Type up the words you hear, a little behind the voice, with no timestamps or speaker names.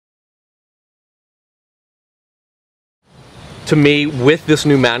to me, with this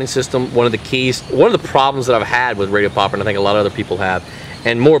new mounting system, one of the keys, one of the problems that I've had with RadioPopper, and I think a lot of other people have,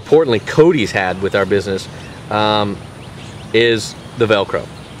 and more importantly, Cody's had with our business, is the Velcro.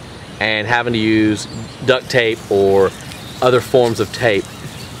 And having to use duct tape or other forms of tape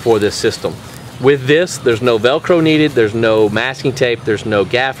for this system. With this, there's no Velcro needed, there's no masking tape, there's no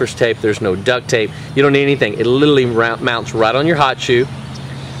gaffer's tape, there's no duct tape. You don't need anything. It literally mounts right on your hot shoe.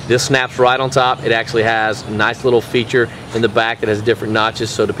 This snaps right on top. It actually has a nice little feature in the back that has different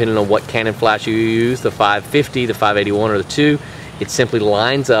notches, so depending on what Canon flash you use, the 550, the 581, or the 2, it simply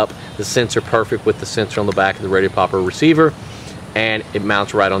lines up the sensor perfect with the sensor on the back of the RadioPopper receiver, and it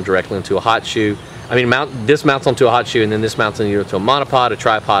mounts right on directly into a hot shoe. I mean, this mounts onto a hot shoe, and then this mounts either to a monopod, a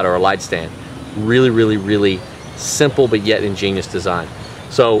tripod, or a light stand. Really, really, really simple but yet ingenious design.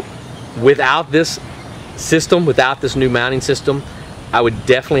 So without this system, without this new mounting system, I would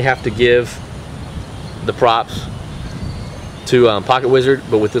definitely have to give the props to PocketWizard,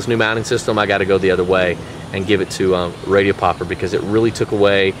 but with this new mounting system, I got to go the other way and give it to RadioPopper, because it really took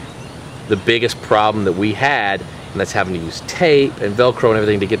away the biggest problem that we had, and that's having to use tape and Velcro and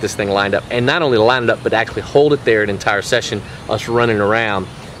everything to get this thing lined up. And not only line it up, but actually hold it there an entire session, us running around.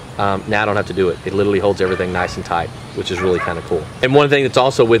 Now I don't have to do it. It literally holds everything nice and tight, which is really kind of cool. And one thing that's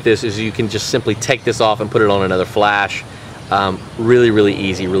also with this is you can just simply take this off and put it on another flash. Really, really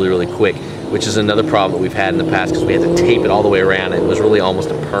easy, really, really quick, which is another problem that we've had in the past, because we had to tape it all the way around. It was really almost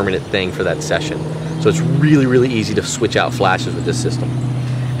a permanent thing for that session. So it's really, really easy to switch out flashes with this system.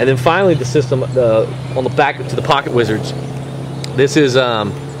 And then finally, the system on the back to the PocketWizards. This is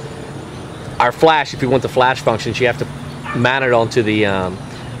our flash. If you want the flash functions, you have to mount it onto the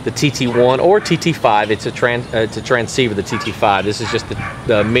TT1 or TT5. It's a transceiver, the TT5. This is just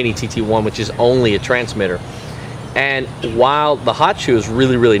the mini TT1, which is only a transmitter. And while the hot shoe is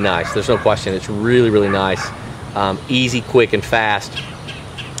really, really nice, there's no question, it's really, really nice, easy, quick, and fast.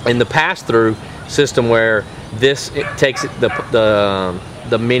 In the pass-through system, where this takes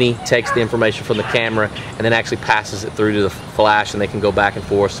the mini takes the information from the camera and then actually passes it through to the flash, and they can go back and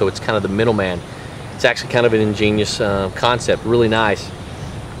forth, so it's kind of the middleman. It's actually kind of an ingenious concept, really nice.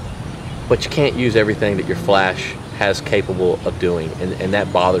 But you can't use everything that your flash has capable of doing, and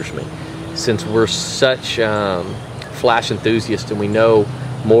that bothers me. Since we're such flash enthusiasts, and we know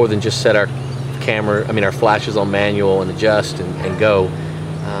more than just set our flashes on manual and adjust and go,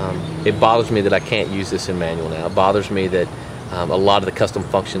 it bothers me that I can't use this in manual now. It bothers me that a lot of the custom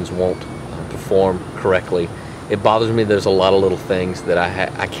functions won't perform correctly. It bothers me there's a lot of little things that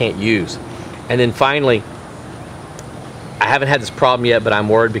I can't use. And then finally, I haven't had this problem yet, but I'm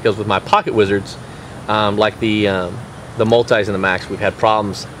worried, because with my PocketWizards, like the multis and the Max, we've had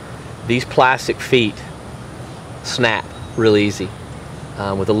problems. These plastic feet snap really easy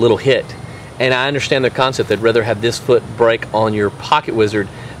with a little hit. And I understand their concept. They'd rather have this foot break on your PocketWizard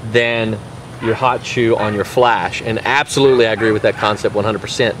than your hot shoe on your flash. And absolutely, I agree with that concept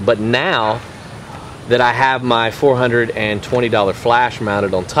 100%. But now that I have my $420 flash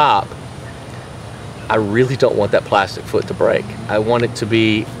mounted on top, I really don't want that plastic foot to break. I want it to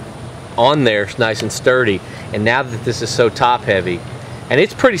be on there nice and sturdy. And now that this is so top heavy, and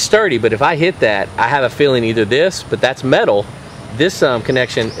it's pretty sturdy, but if I hit that, I have a feeling either this, but that's metal, this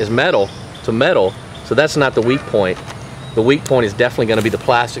connection is metal to metal, so that's not the weak point. The weak point is definitely going to be the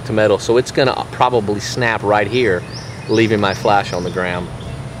plastic to metal, so it's going to probably snap right here, leaving my flash on the ground.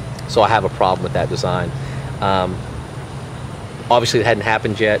 So I have a problem with that design. Obviously it hadn't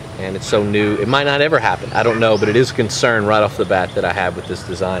happened yet, and it's so new. It might not ever happen, I don't know, but it is a concern right off the bat that I have with this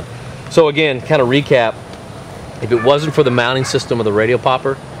design. So again, kind of recap, if it wasn't for the mounting system of the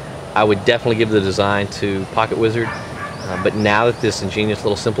RadioPopper, I would definitely give the design to PocketWizard. But now that this ingenious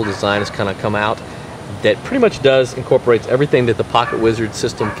little simple design has kind of come out, that pretty much incorporates everything that the PocketWizard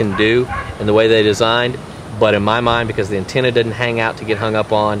system can do in the way they designed. But in my mind, because the antenna didn't hang out to get hung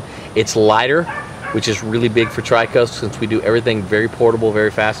up on, it's lighter, which is really big for TriCoast, since we do everything very portable, very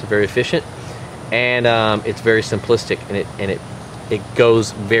fast, and very efficient. And it's very simplistic, and it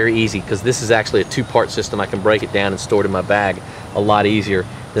goes very easy, because this is actually a two-part system. I can break it down and store it in my bag a lot easier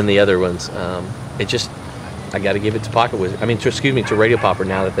than the other ones. I got to give it to PocketWizard. To RadioPopper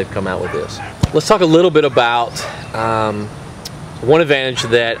now that they've come out with this. Let's talk a little bit about one advantage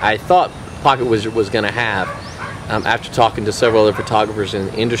that I thought PocketWizard was going to have after talking to several other photographers in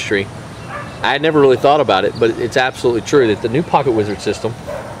the industry. I had never really thought about it, but it's absolutely true that the new PocketWizard system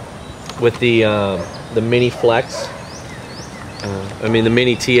with the mini Flex, the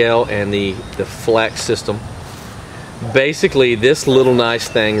mini TL and the Flex system, basically this little nice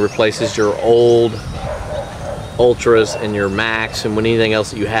thing replaces your old Ultras and your Max and anything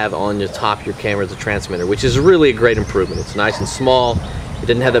else that you have on the top of your camera as a transmitter, which is really a great improvement. It's nice and small. It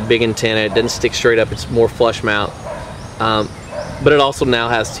doesn't have that big antenna. It doesn't stick straight up. It's more flush mount. But it also now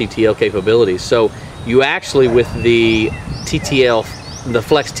has TTL capabilities. So you actually, with the TTL, the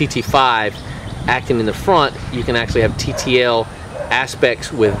Flex TT5 acting in the front, you can actually have TTL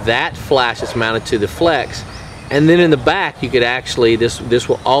aspects with that flash that's mounted to the Flex. And then in the back, you could actually, this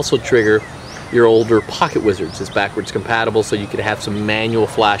will also trigger your older PocketWizards. It's backwards compatible, so you could have some manual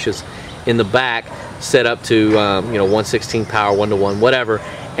flashes in the back set up to you know, 1/16 power, 1:1, whatever.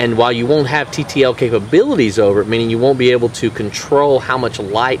 And while you won't have TTL capabilities over it, meaning you won't be able to control how much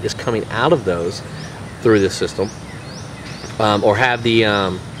light is coming out of those through this system, or have the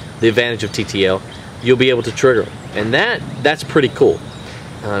advantage of TTL, you'll be able to trigger them. And that's pretty cool.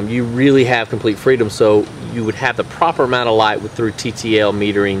 You really have complete freedom, so you would have the proper amount of light through TTL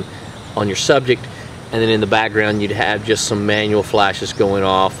metering on your subject, and then in the background you'd have just some manual flashes going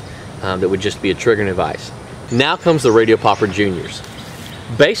off that would just be a triggering device. Now comes the RadioPopper Juniors.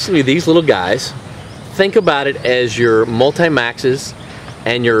 Basically, these little guys, think about it as your MultiMaxes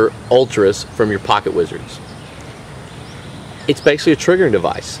and your Ultras from your PocketWizards. It's basically a triggering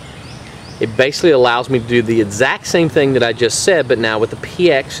device. It basically allows me to do the exact same thing that I just said, but now with the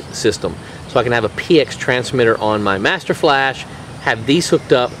PX system. So I can have a PX transmitter on my master flash, have these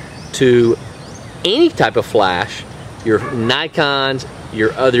hooked up to any type of flash, your Nikons,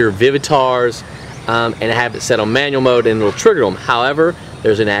 your other Vivitars, and have it set on manual mode, and it'll trigger them. However,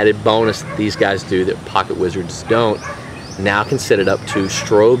 there's an added bonus that these guys do that PocketWizards don't. Now I can set it up to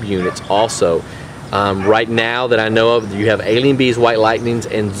strobe units also. Right now that I know of, you have Alien Bees, White Lightnings,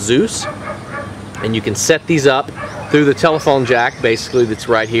 and Zeus, and you can set these up through the telephone jack, basically, that's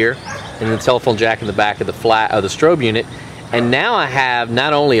right here, and the telephone jack in the back of the strobe unit. And now I have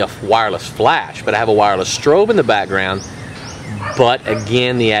not only a wireless flash, but I have a wireless strobe in the background. But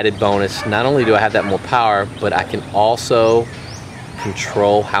again, the added bonus, not only do I have that more power, but I can also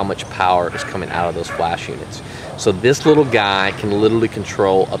control how much power is coming out of those flash units. So this little guy can literally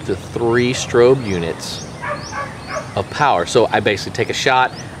control up to 3 strobe units of power. So I basically take a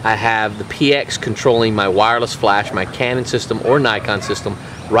shot, I have the PX controlling my wireless flash, my Canon system or Nikon system,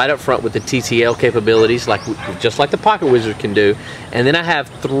 right up front with the TTL capabilities, just like the PocketWizard can do. And then I have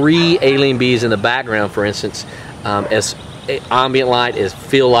 3 Alien Bees in the background, for instance, as ambient light, as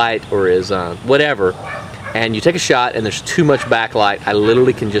field light, or as whatever. And you take a shot and there's too much backlight, I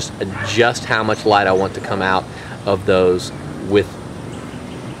literally can just adjust how much light I want to come out of those with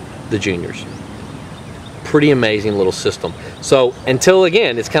the Juniors. Pretty amazing little system. So until,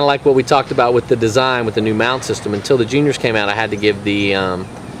 again, it's kind of like what we talked about with the design with the new mount system. Until the Juniors came out, I had to give the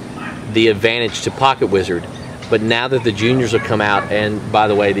advantage to PocketWizard. But now that the Juniors have come out, and by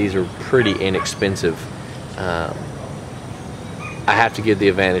the way, these are pretty inexpensive, I have to give the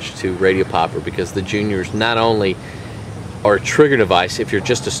advantage to RadioPopper, because the Juniors not only are a trigger device. If you're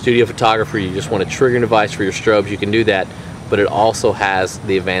just a studio photographer, you just want a trigger device for your strobes, you can do that, but it also has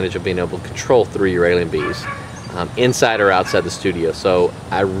the advantage of being able to control through your Alien Bees, inside or outside the studio. So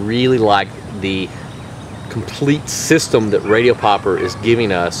I really like the complete system that RadioPopper is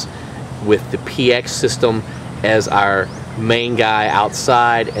giving us, with the PX system as our main guy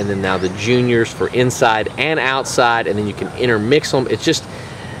outside, and then now the Juniors for inside and outside, and then you can intermix them. It's just,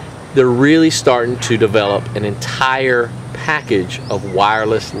 they're really starting to develop an entire package of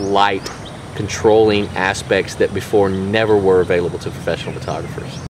wireless light controlling aspects that before never were available to professional photographers.